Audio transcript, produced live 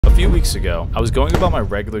few weeks ago, I was going about my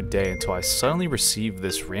regular day until I suddenly received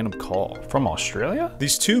this random call. From Australia?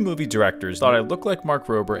 These two movie directors thought I looked like Mark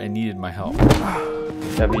Rober and needed my help.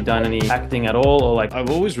 Have you done any acting at all, or like?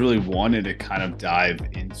 I've always really wanted to kind of dive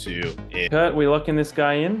into it. Kurt, we locking this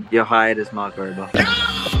guy in? You're hired as Mark Rober.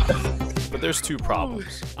 But there's two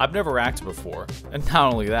problems. I've never acted before, and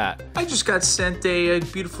not only that, I just got sent a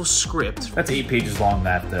beautiful script. That's 8 pages long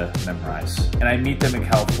that I have to memorize. And I meet them in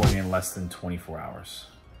California in less than 24 hours.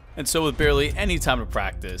 and so with barely any time to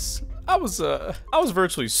practice, I was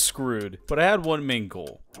virtually screwed. But I had one main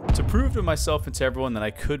goal: to prove to myself and to everyone that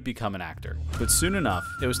I could become an actor. But soon enough,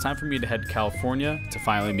 it was time for me to head to California to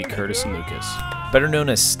finally meet Curtis and Lucas, better known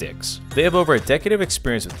as Sticks. They have over a decade of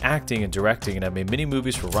experience with acting and directing and have made many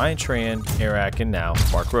movies for Ryan Tran, Eric, and now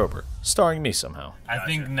Mark Rober, starring me somehow. I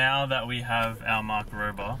think now that we have our Mark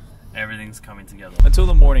Rober, everything's coming together. Until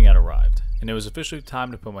the morning had arrived, and it was officially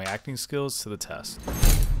time to put my acting skills to the test.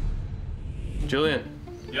 Julian.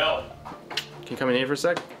 Yo. Can you come in here for a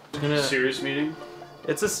sec? Serious meeting?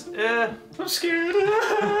 It's a... I'm scared.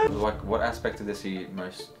 What aspect of this are you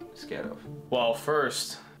most scared of? Well,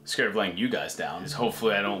 first, scared of letting you guys down.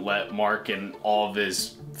 Hopefully I don't let Mark and all of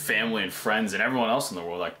his family and friends and everyone else in the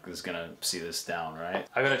world is gonna see this down, right?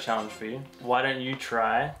 I got a challenge for you. Why don't you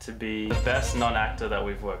try to be the best non-actor that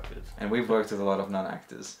we've worked with? And we've worked with a lot of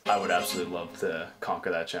non-actors. I would absolutely love to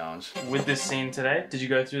conquer that challenge. With this scene today, did you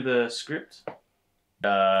go through the script?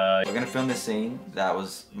 We're gonna film this scene that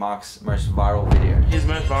was Mark's most viral video. His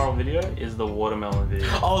most viral video is the watermelon video.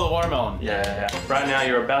 Oh, the watermelon. Yeah. Right now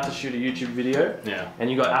you're about to shoot a YouTube video. Yeah. And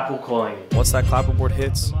you got Apple calling you. Once that clapperboard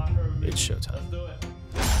hits, it's showtime.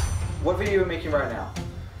 What video are you making right now?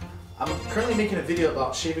 I'm currently making a video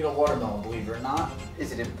about shaving a watermelon, believe it or not.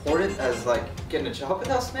 Is it important as like getting a job with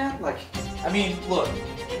us, man? Like, I mean, look,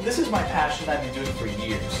 this is my passion that I've been doing for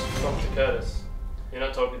years. Talk to Curtis. You're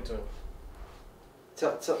not talking to him.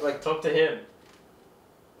 Talk to him.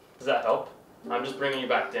 Does that help? I'm just bringing you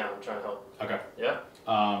back down. I'm trying to help. Okay. Yeah?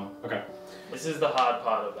 Okay. This is the hard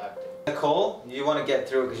part of acting. Nicole, you want to get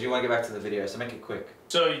through it because you want to get back to the video, so make it quick.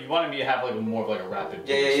 So you wanted me to have more of a rapid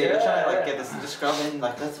Yeah. You're trying to get this, just scrub in,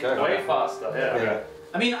 let's go. Way faster. Yeah. Okay.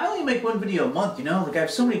 I mean, I only make one video a month, you know? Like, I have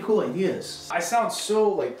so many cool ideas. I sound so,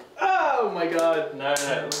 like, oh my god. No.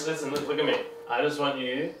 Listen, look at me. I just want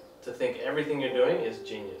you to think everything you're doing is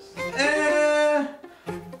genius.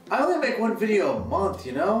 I only make one video a month,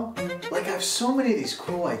 you know? Like, I have so many of these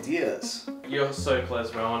cool ideas. You're so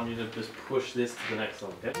close, bro. I want you to just push this to the next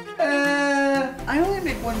one, okay? I only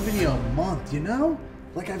make one video a month, you know?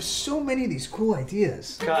 Like, I have so many of these cool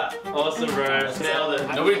ideas. Cut. Awesome, bro. Nailed it.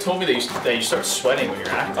 Nobody told me that you start sweating when you're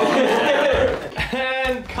acting.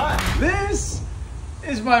 And cut. This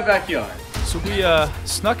is my backyard. So we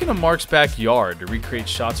snuck into Mark's backyard to recreate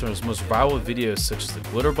shots from his most viral videos such as the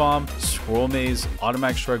glitter bomb, squirrel maze,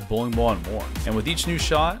 automatic strike, bowling ball, and more. And with each new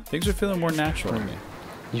shot, things are feeling more natural to me.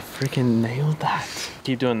 You freaking nailed that.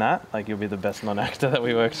 Keep doing that, like you'll be the best non-actor that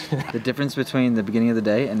we worked with. The difference between the beginning of the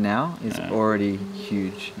day and now is already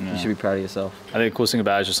huge. You should be proud of yourself. I think the coolest thing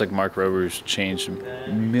about it is just like Mark Rober's changed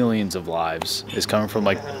millions of lives. It's coming from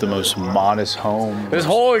like the most modest home. This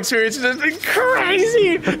whole experience has been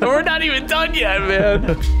crazy, and we're not even done yet, man.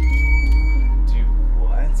 Dude,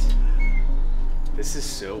 what? This is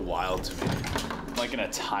so wild to me. I'm like in a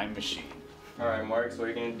time machine. Alright, Mark, so what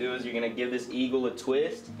you're going to do is you're going to give this eagle a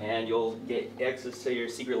twist, and you'll get access to your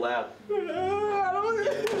secret lab. Give him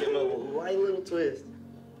a light little twist.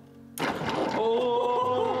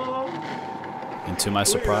 Oh! And to my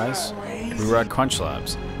surprise, we were at Crunch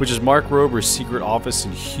Labs, which is Mark Rober's secret office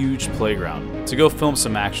and huge playground, to go film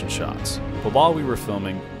some action shots. But while we were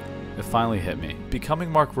filming, it finally hit me.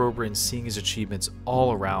 Becoming Mark Rober and seeing his achievements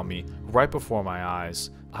all around me, right before my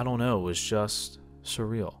eyes, I don't know, it was just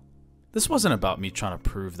surreal. This wasn't about me trying to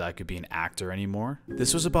prove that I could be an actor anymore.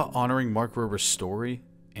 This was about honoring Mark Rober's story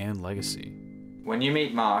and legacy. When you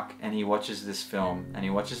meet Mark and he watches this film and he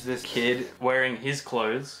watches this kid Wearing his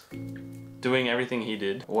clothes, doing everything he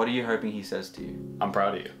did. what are you hoping he says to you? I'm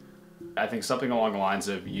proud of you. I think something along the lines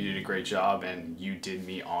of you did a great job and you did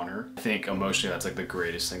me honor. I think emotionally that's like the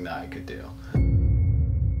greatest thing that I could do.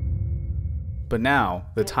 But now,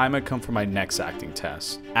 the time had come for my next acting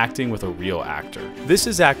test, acting with a real actor. This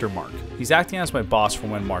is actor Mark. He's acting as my boss from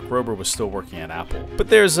when Mark Rober was still working at Apple. But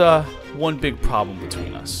there's one big problem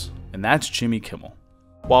between us, and that's Jimmy Kimmel.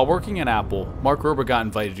 While working at Apple, Mark Rober got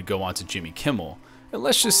invited to go on to Jimmy Kimmel, and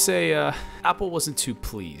let's just say Apple wasn't too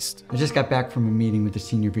pleased. I just got back from a meeting with the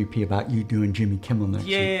senior VP about you doing Jimmy Kimmel next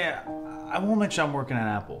week. Yeah, I won't mention I'm working at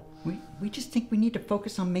Apple. We just think we need to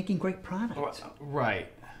focus on making great products. Right.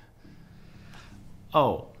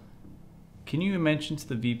 Oh, Can you mention to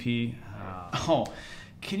the VP?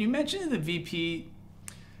 Can you mention to the VP?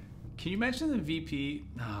 Can you mention to the VP?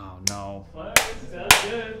 Oh no. What? That's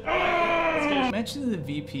good. That's good. Mention to the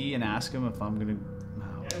VP and ask him if I'm gonna.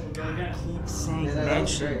 Yeah, we'll go again. Keep saying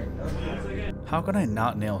mention. How could I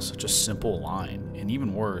not nail such a simple line? And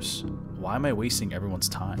even worse, why am I wasting everyone's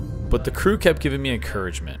time? But the crew kept giving me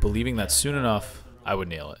encouragement, believing that soon enough I would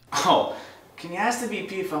nail it. Oh, can you ask the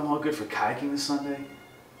VP if I'm all good for kayaking this Sunday?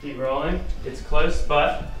 Keep rolling. It's close,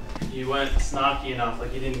 but you weren't snarky enough.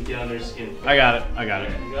 Like you didn't get on their skin. I got it. You got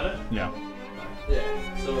it? Yeah.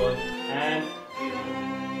 Yeah, still rolling. And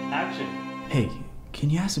action. Hey, can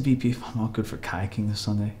you ask the VP if I'm all good for kayaking this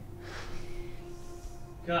Sunday?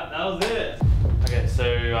 Cut. That was it. Okay, so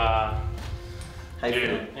How you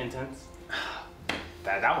feeling? intense.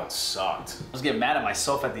 That one sucked. I was getting mad at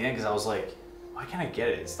myself at the end because I was like, why can't I get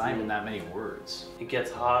it? It's not even that many words. It gets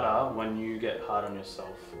harder when you get hard on yourself.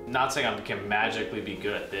 Not saying I can magically be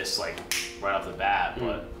good at this like right off the bat,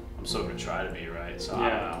 but I'm still gonna try to be, right? So I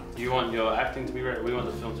don't know. You want your acting to be great. We want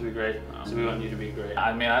the film to be great. So we want you to be great.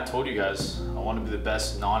 I mean, I told you guys, I want to be the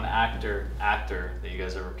best non-actor actor that you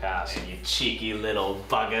guys ever cast. You cheeky little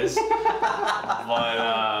buggers.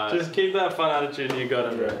 But Just keep that fun attitude and you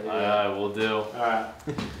got it right. I will do. Alright.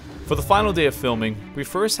 For the final day of filming, we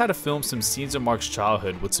first had to film some scenes of Mark's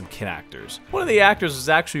childhood with some kid actors. One of the actors was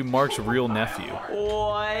actually Mark's real nephew.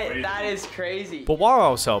 What? That is crazy. But while I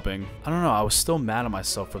was helping, I don't know, I was still mad at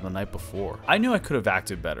myself for the night before. I knew I could have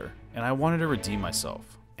acted better, and I wanted to redeem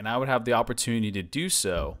myself. And I would have the opportunity to do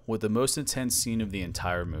so with the most intense scene of the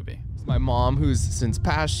entire movie. My mom, who's since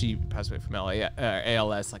passed, she passed away from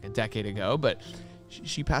ALS like a decade ago, but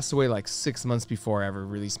she passed away like 6 months before I ever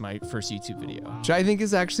released my first YouTube video, which I think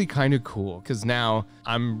is actually kind of cool because now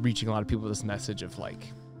I'm reaching a lot of people with this message of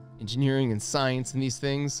like engineering and science and these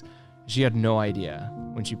things. She had no idea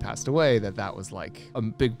when she passed away that that was like a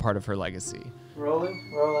big part of her legacy.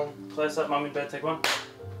 Rolling, rolling. Close up, mommy, bed, take one.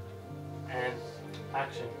 And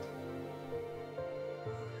action.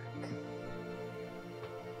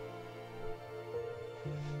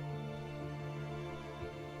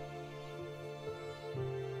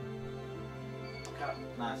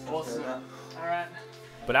 Nice. Awesome. Alright.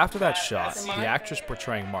 But after that shot, the actress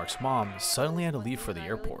portraying Mark's mom suddenly had to leave for the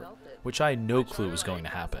airport, which I had no clue was going to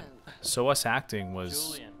happen. So us acting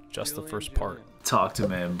was just the first part. Talk to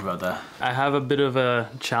me, brother. I have a bit of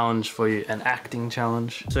a challenge for you, an acting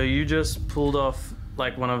challenge. So you just pulled off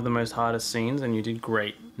like one of the most hardest scenes and you did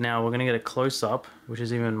great. Now we're gonna get a close-up, which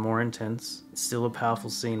is even more intense. It's still a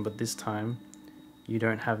powerful scene, but this time you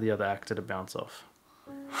don't have the other actor to bounce off.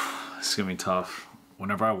 It's gonna be tough.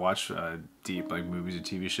 Whenever I watch deep like movies or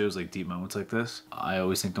TV shows, like deep moments like this, I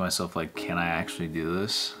always think to myself like, can I actually do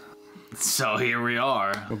this? So here we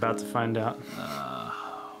are. We're about to find out.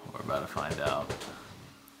 We're about to find out.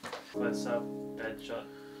 Close up, bed shot.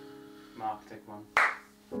 Mark, take one.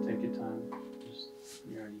 Take your time. Just,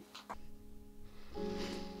 you're ready.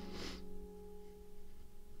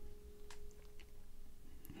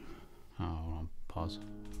 Oh, hold on. Pause.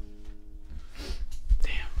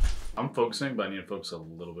 Damn. I'm focusing, but I need to focus a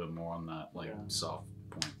little bit more on that like soft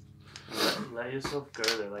point. Let yourself go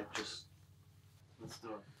there, like just, let's do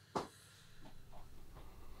it.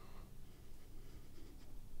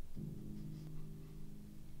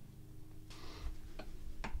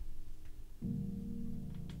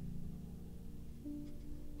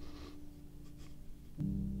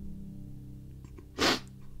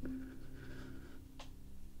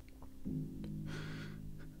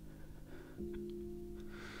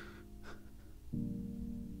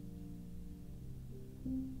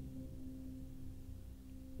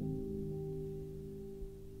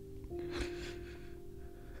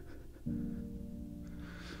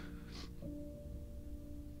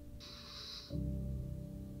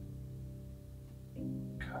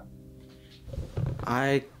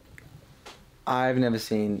 I've never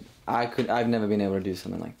seen. I've never been able to do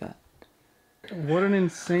something like that. What an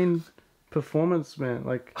insane performance, man!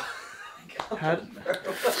 Like, how did you do that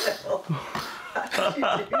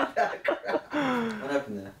crap? What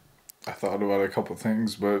happened there? I thought about a couple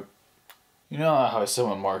things, but You know how I said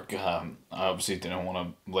when Mark, I obviously didn't want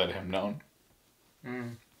to let him know. I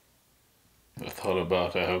thought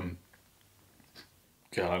about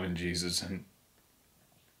God and Jesus and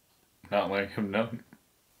not letting him know.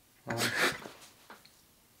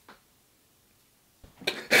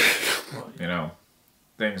 You know,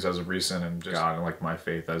 things as of recent and just God and like my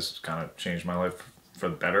faith has kind of changed my life for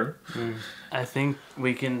the better. I think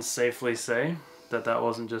we can safely say that that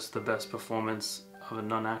wasn't just the best performance of a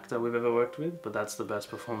non-actor we've ever worked with, but that's the best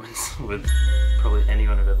performance with probably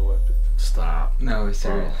anyone I've ever worked with. Stop. No, we're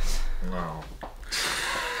serious. No.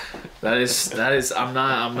 That is. I'm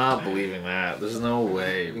not believing that. There's no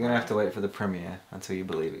way. You're gonna have to wait for the premiere until you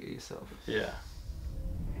believe it yourself. Yeah.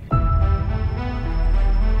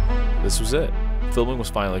 This was it. Filming was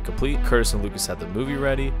finally complete, Curtis and Lucas had the movie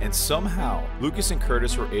ready, and somehow, Lucas and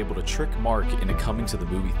Curtis were able to trick Mark into coming to the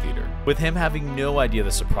movie theater, with him having no idea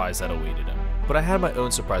the surprise that awaited him. But I had my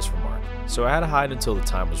own surprise for Mark, so I had to hide until the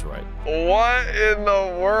time was right. What in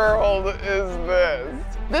the world is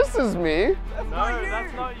this? This is me. No,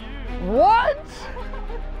 that's not you. What?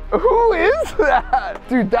 Who is that?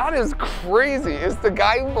 Dude, that is crazy. Is the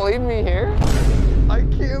guy who played me here? I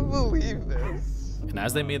can't believe this. And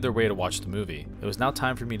as they made their way to watch the movie, it was now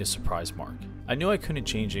time for me to surprise Mark. I knew I couldn't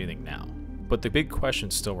change anything now, but the big question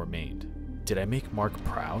still remained. Did I make Mark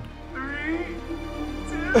proud? 3,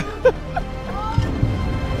 2.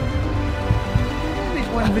 Make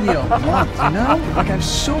one video a month, you know? Like, I have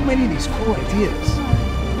so many of these cool ideas.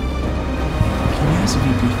 Can you ask if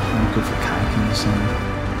you'd be good for kayaking or something?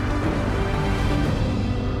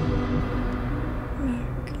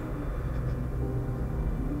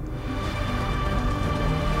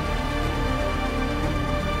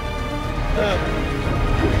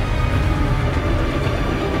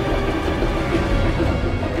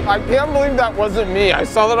 I can't believe that wasn't me. I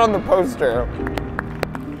saw that on the poster.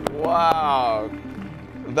 Wow.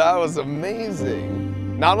 That was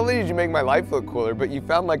amazing. Not only did you make my life look cooler, but you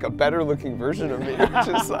found like a better looking version of me, which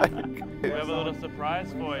is like... We have a little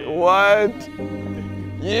surprise for you. What?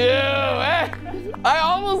 I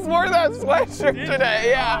almost wore that sweatshirt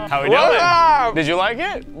today, yeah. How we doing? Up? Did you like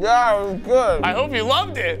it? Yeah, it was good. I hope you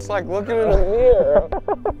loved it. It's like looking in a mirror,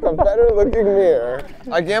 a better looking mirror.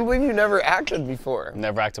 I can't believe you never acted before.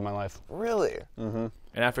 Never acted in my life. Really? Mm-hmm.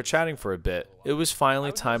 And after chatting for a bit, it was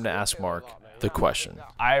finally time to ask Mark the question.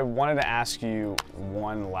 I wanted to ask you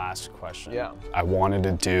one last question. Yeah. I wanted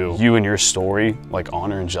to do you and your story, like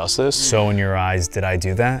honor and justice. So in your eyes, did I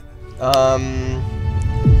do that?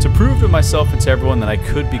 To prove to myself and to everyone that I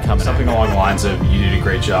could become Something along the lines of you did a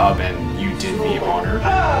great job and you did me honor.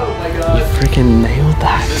 Oh my god. You freaking nailed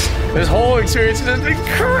that. This whole experience has been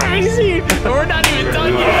crazy. We're not even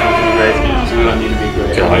done yet. We don't need to be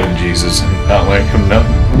great. God, Jesus, and not let him know.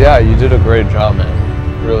 Yeah, you did a great job,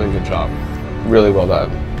 man. Really good job. Really well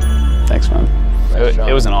done. Thanks, man.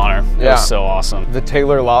 It was an honor. It Yeah. was so awesome. The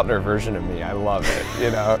Taylor Lautner version of me, I love it.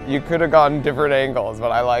 You know, you could have gone different angles,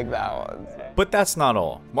 but I like that one. But that's not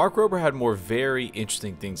all. Mark Rober had more very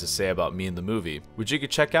interesting things to say about me in the movie, which you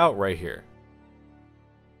could check out right here.